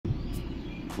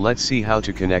Let's see how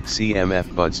to connect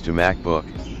CMF buds to MacBook.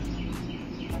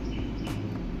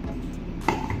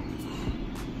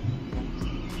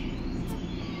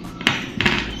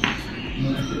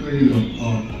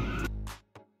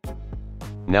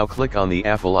 Now click on the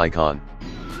Apple icon.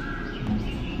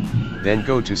 Then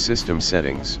go to System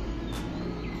Settings.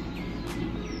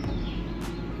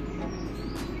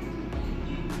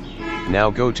 Now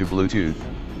go to Bluetooth.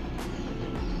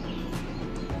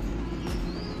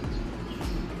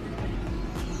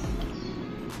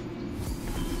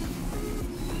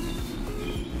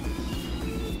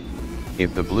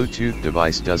 If the Bluetooth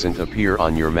device doesn't appear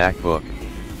on your MacBook,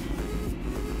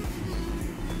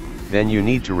 then you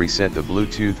need to reset the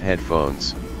Bluetooth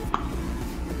headphones.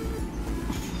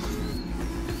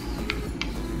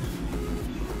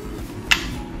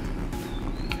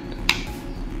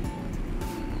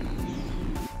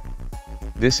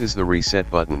 This is the reset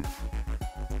button.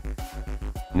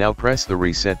 Now press the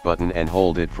reset button and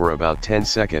hold it for about 10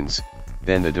 seconds,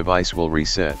 then the device will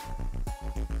reset.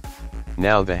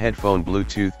 Now the headphone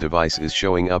Bluetooth device is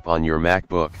showing up on your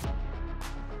MacBook.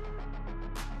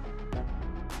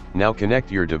 Now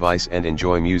connect your device and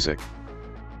enjoy music.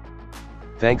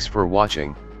 Thanks for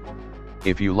watching.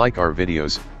 If you like our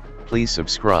videos, please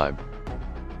subscribe.